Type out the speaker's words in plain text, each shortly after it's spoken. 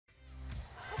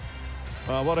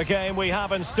Well, what a game we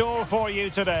have in store for you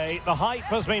today. The hype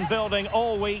has been building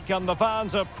all week and the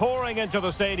fans are pouring into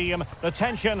the stadium. The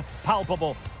tension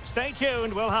palpable. Stay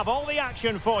tuned, we'll have all the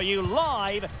action for you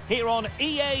live here on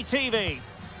EA TV.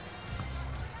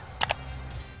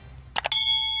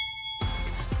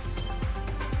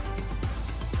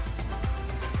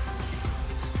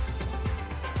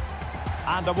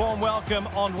 And a warm welcome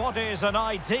on what is an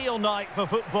ideal night for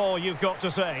football, you've got to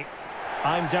say.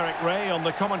 I'm Derek Ray on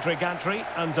the commentary gantry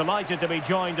and delighted to be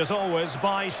joined as always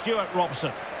by Stuart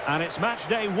Robson. And it's match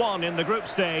day 1 in the group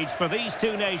stage for these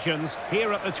two nations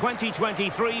here at the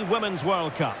 2023 Women's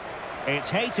World Cup. It's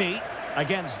Haiti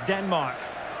against Denmark.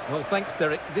 Well, thanks,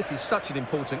 Derek. This is such an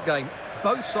important game.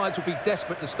 Both sides will be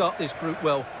desperate to start this group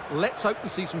well. Let's hope we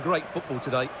see some great football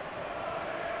today.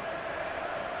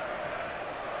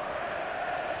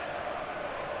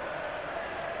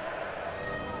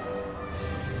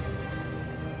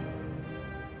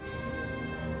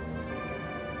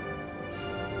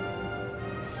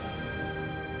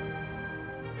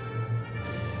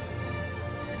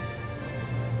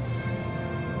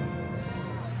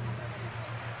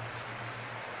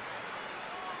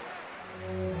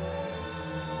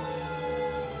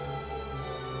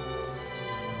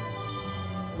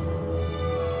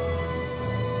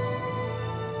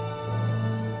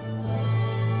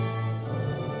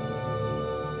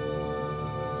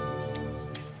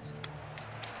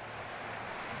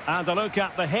 And a look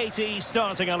at the Haiti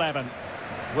starting 11.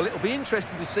 Well, it'll be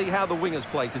interesting to see how the wingers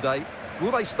play today.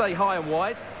 Will they stay high and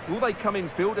wide? Will they come in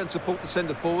field and support the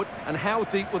centre forward? And how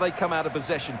deep will they come out of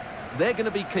possession? They're going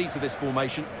to be key to this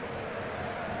formation.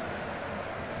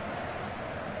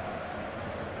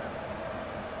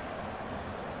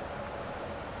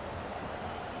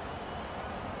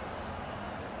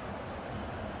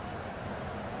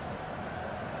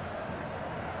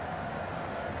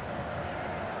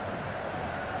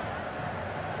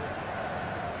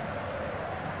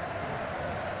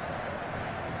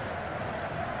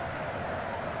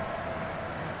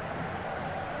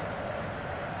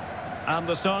 And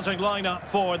the starting lineup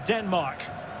for Denmark.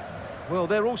 Well,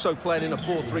 they're also playing in a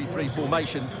 4-3-3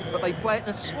 formation, but they play it in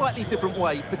a slightly different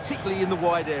way, particularly in the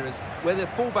wide areas, where their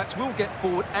fullbacks will get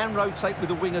forward and rotate with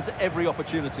the wingers at every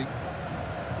opportunity.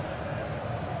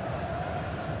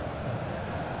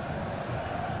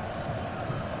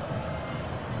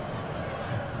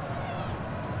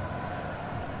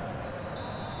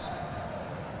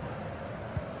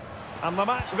 And the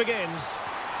match begins.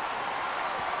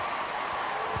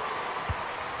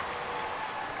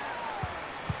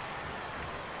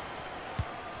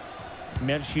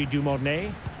 Merci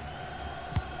Dumornay.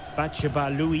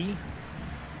 Bacheba Louis.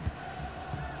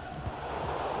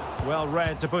 Well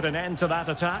read to put an end to that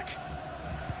attack.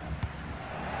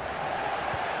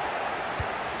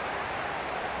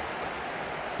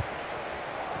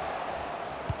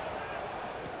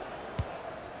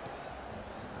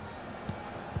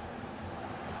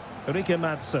 Rikke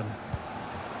Madsen.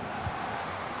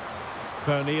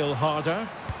 Pernille Harder.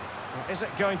 Is it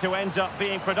going to end up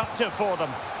being productive for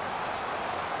them?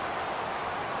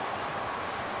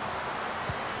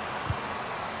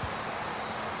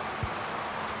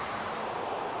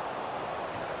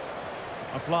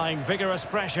 Applying vigorous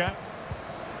pressure.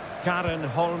 Karen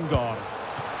Holmgaard.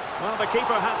 Well, the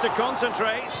keeper had to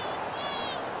concentrate.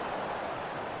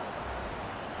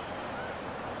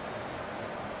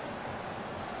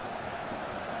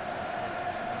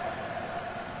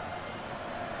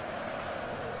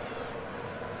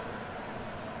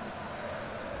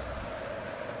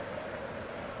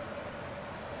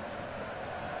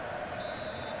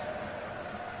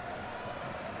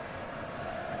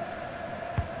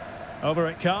 Over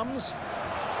it comes.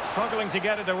 Struggling to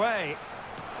get it away.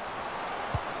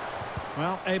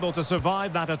 Well, able to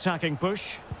survive that attacking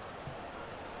push.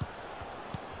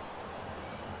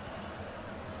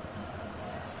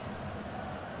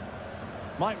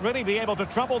 Might really be able to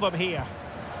trouble them here.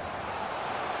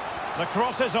 The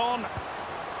cross is on.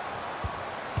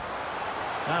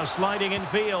 Now sliding in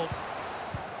field.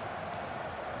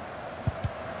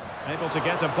 Able to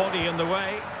get a body in the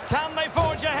way. Can they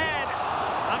forge ahead?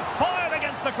 And fired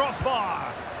against the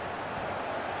crossbar.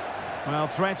 Well,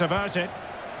 threat averted.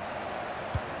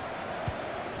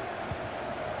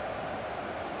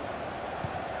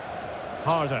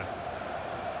 Harder.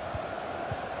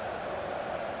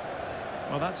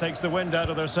 Well, that takes the wind out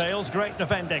of their sails. Great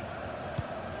defending.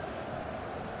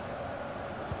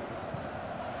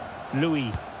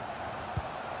 Louis.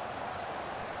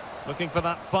 Looking for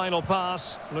that final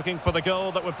pass. Looking for the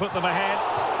goal that would put them ahead.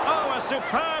 Oh, a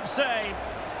superb save.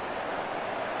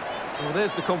 Well,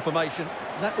 there's the confirmation.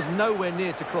 That was nowhere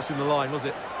near to crossing the line, was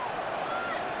it?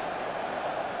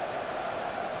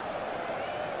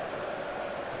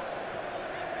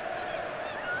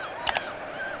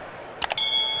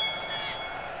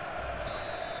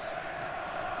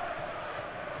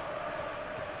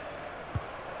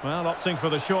 Well, opting for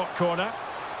the short corner.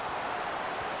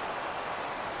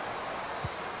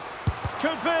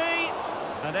 Could be!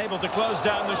 And able to close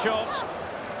down the shot.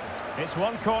 It's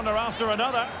one corner after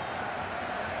another.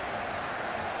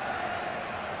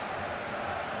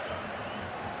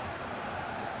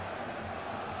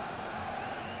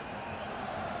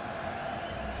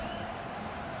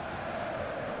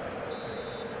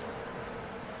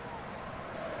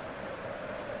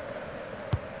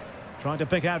 Trying to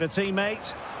pick out a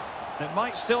teammate. It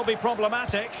might still be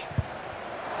problematic.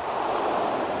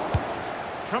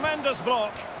 Tremendous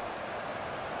block.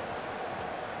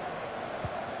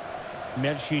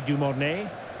 Merci Dumornay.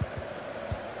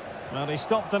 Well, he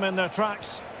stopped them in their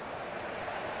tracks.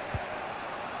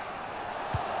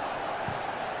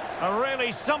 A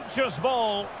really sumptuous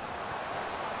ball.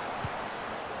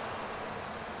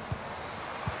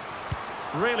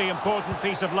 Really important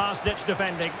piece of last-ditch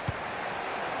defending.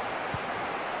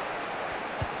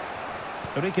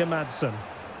 Rikke Madsen.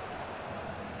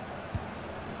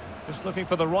 Just looking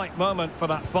for the right moment for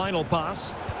that final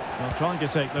pass. Well, trying to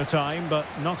take their time, but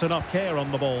not enough care on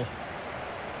the ball.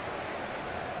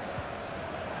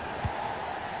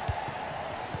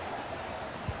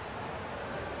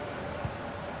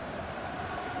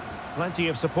 Plenty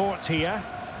of support here.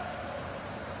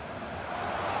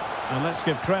 And let's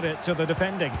give credit to the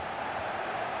defending.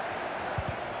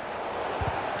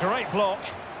 Great block.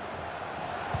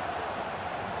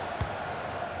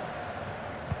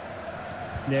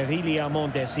 Nerilia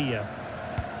Mondesia.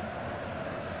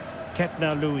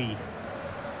 Ketna Louis.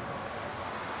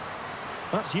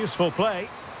 That's useful play.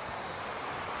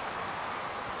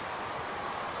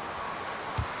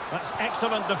 That's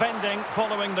excellent defending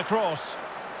following the cross.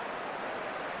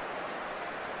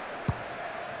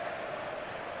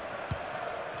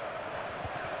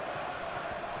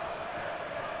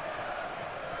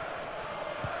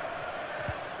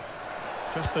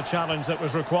 Just the challenge that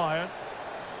was required.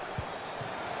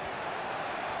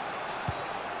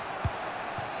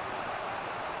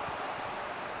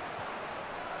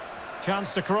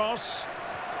 Chance to cross.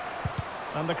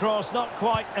 And the cross not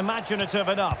quite imaginative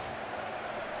enough.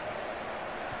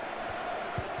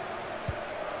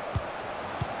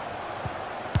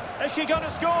 Is she going to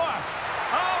score?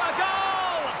 Oh, a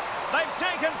goal! They've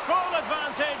taken full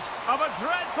advantage of a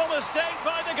dreadful mistake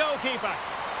by the goalkeeper.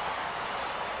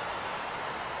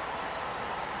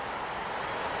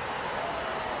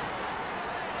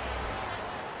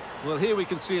 Well, here we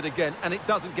can see it again, and it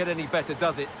doesn't get any better,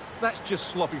 does it? That's just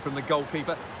sloppy from the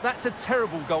goalkeeper. That's a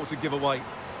terrible goal to give away.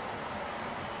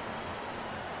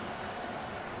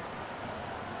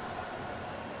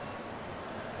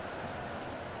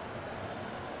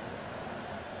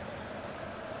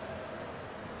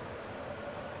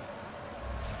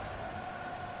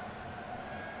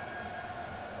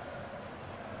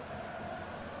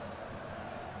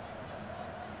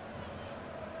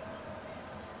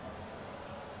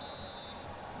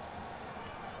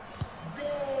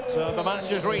 So the match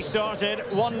has restarted,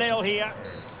 1-0 here.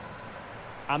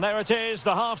 And there it is,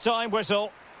 the half-time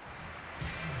whistle.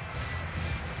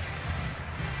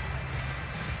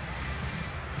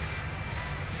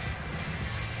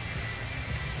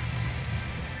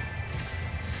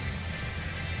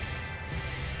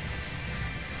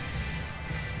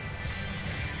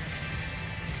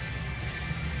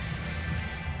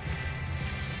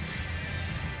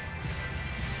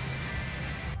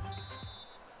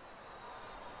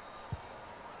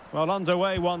 Well,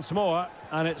 underway once more,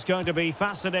 and it's going to be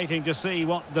fascinating to see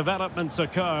what developments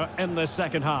occur in this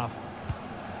second half.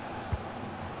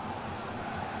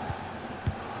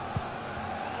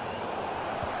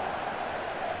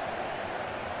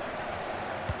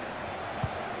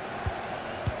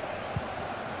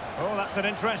 Oh, that's an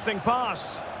interesting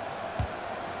pass.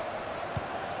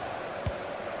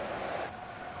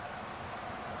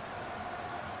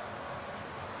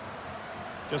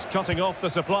 Just cutting off the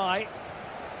supply.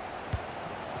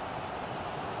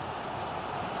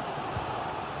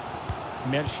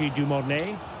 Merci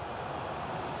Dumornay.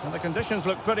 And the conditions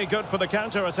look pretty good for the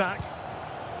counter-attack.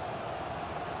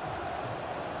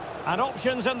 And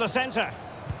options in the centre.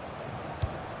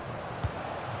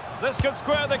 This could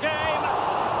square the game.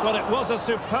 Well, it was a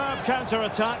superb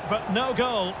counter-attack, but no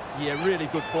goal. Yeah, really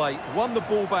good play. Won the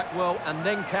ball back well and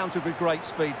then countered with great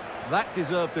speed. That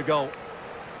deserved a goal.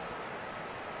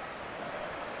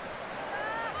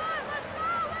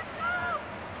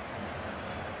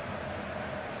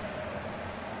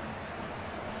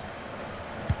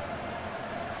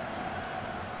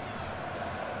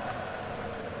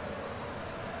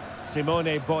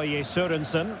 Simone Boye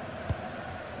Sørensen.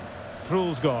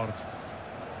 Vangsgaard.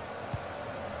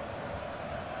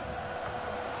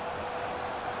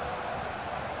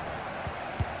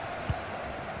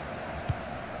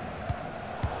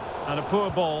 And a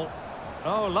poor ball.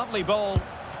 Oh, lovely ball.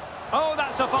 Oh,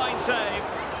 that's a fine save.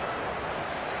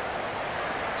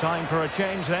 Time for a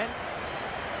change then.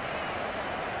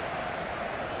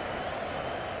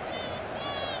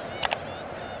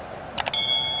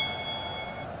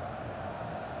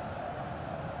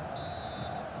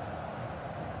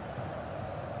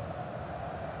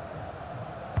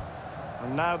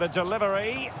 And now the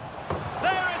delivery.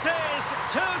 There it is!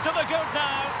 2 to the good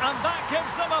now, and that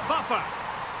gives them a buffer.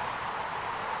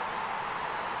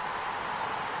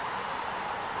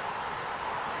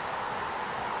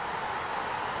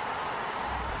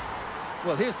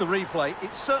 Well, here's the replay.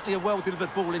 It's certainly a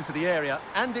well-delivered ball into the area,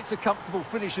 and it's a comfortable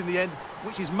finish in the end,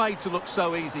 which is made to look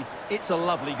so easy. It's a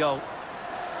lovely goal.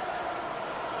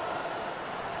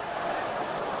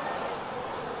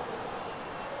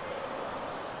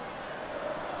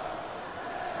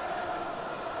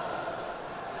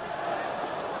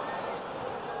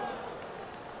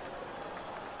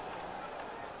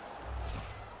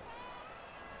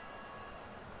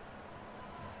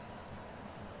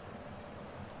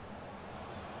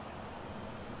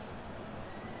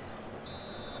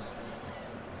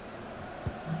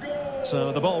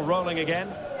 So the ball rolling again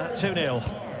at 2-0.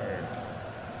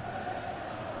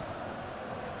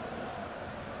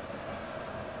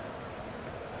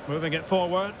 Moving it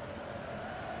forward.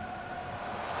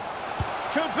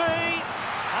 Could be.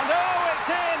 And oh, it's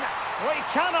in. We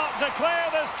cannot declare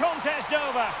this contest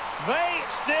over. They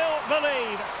still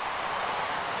believe.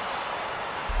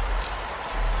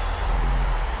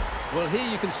 Well, here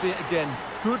you can see it again.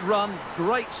 Good run,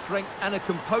 great strength, and a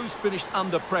composed finish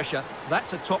under pressure.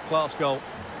 That's a top-class goal.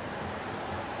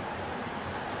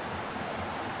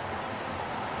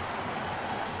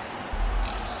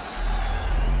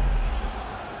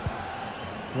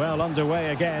 Well, underway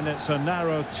again. It's a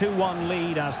narrow 2-1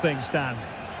 lead as things stand.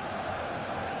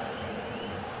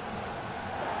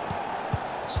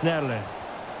 Snerle.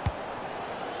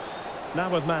 Now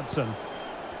with Madsen.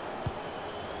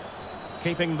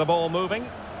 Keeping the ball moving.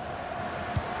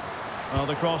 Well,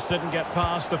 the cross didn't get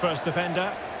past the first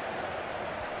defender.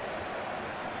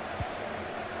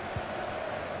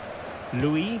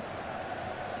 Louis.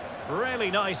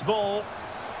 Really nice ball.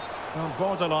 Well,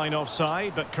 borderline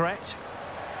offside, but correct.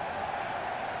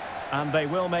 And they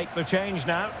will make the change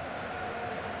now.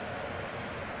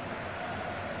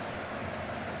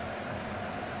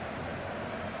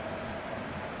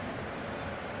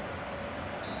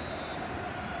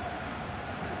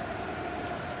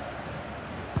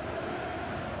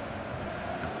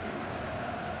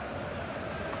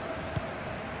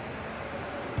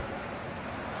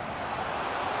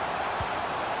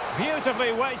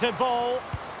 Beautifully weighted ball.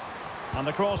 And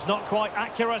the cross not quite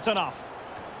accurate enough.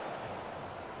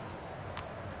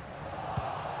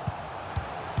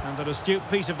 And an astute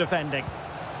piece of defending.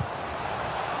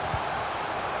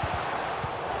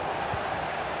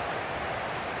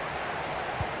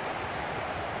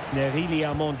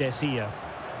 Nerilia Mondesia.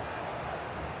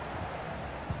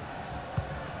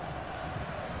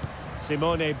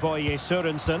 Simone Boye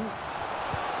Sørensen.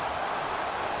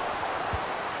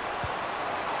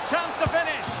 Chance to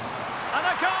finish. And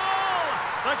a goal!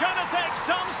 They're going to take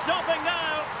some stopping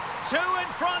now. 2 in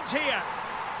front here.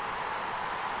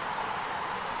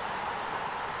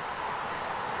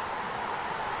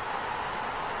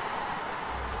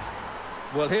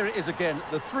 Well, here it is again.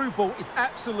 The through ball is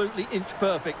absolutely inch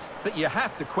perfect, but you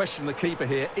have to question the keeper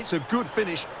here. It's a good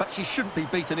finish, but she shouldn't be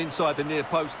beaten inside the near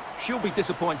post. She'll be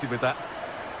disappointed with that.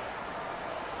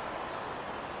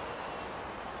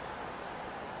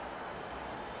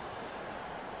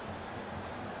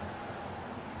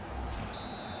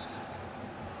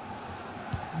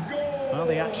 Well,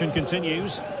 the action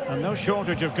continues, and no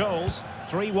shortage of goals.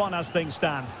 3-1 as things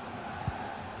stand.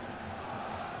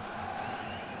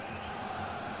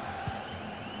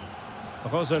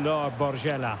 Roselor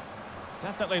Borgella.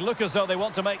 Definitely look as though they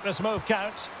want to make this move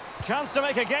count. Chance to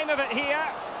make a game of it here.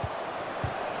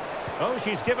 Oh,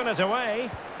 she's given it away.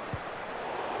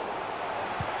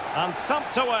 And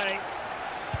thumped away.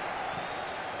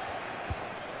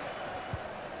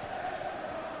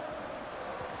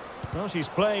 Well, she's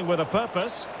playing with a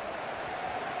purpose.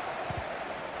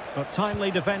 But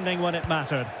timely defending when it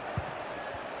mattered.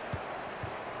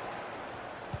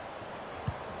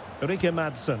 Ulrike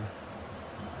Madsen.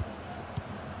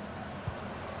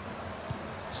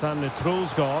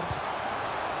 Boye.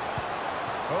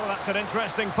 Oh, that's an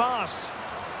interesting pass.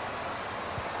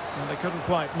 And they couldn't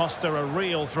quite muster a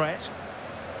real threat.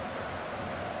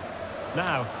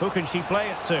 Now, who can she play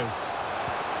it to?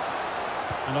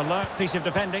 An alert piece of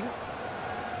defending.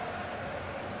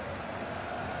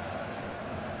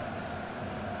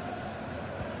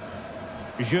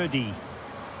 Jeudi.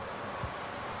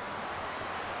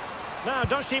 Now,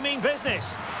 does she mean business?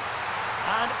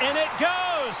 And in it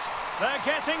goes! They're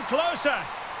getting closer.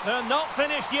 They're not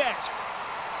finished yet.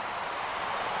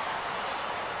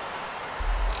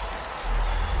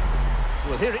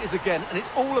 Well, here it is again, and it's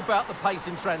all about the pace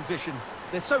in transition.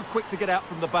 They're so quick to get out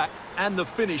from the back, and the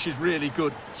finish is really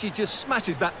good. She just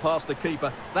smashes that past the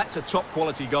keeper. That's a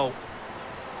top-quality goal.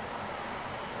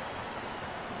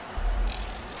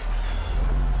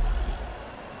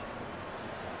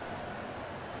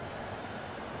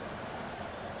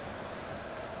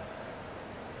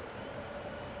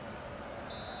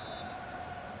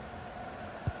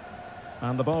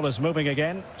 And the ball is moving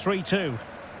again, 3-2.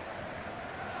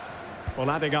 Well,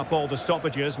 adding up all the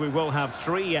stoppages, we will have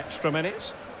 3 extra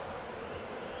minutes.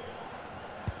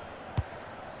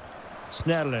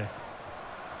 Snerle.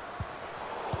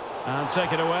 And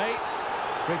take it away.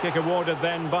 Free kick awarded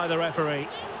then by the referee.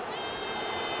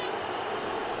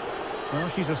 Well,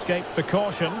 she's escaped the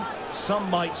caution. Some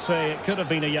might say it could have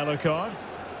been a yellow card.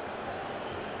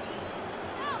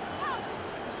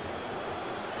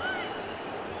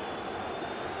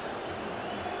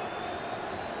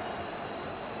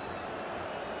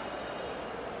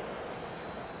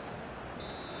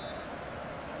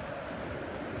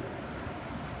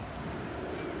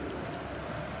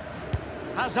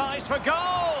 Has eyes for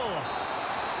goal!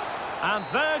 And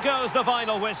there goes the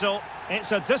final whistle.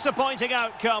 It's a disappointing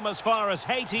outcome as far as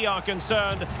Haiti are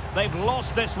concerned. They've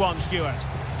lost this one, Stuart.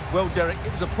 Well, Derek,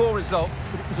 it was a poor result,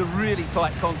 but it was a really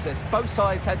tight contest. Both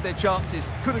sides had their chances,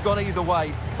 could have gone either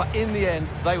way, but in the end,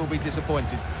 they will be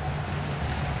disappointed.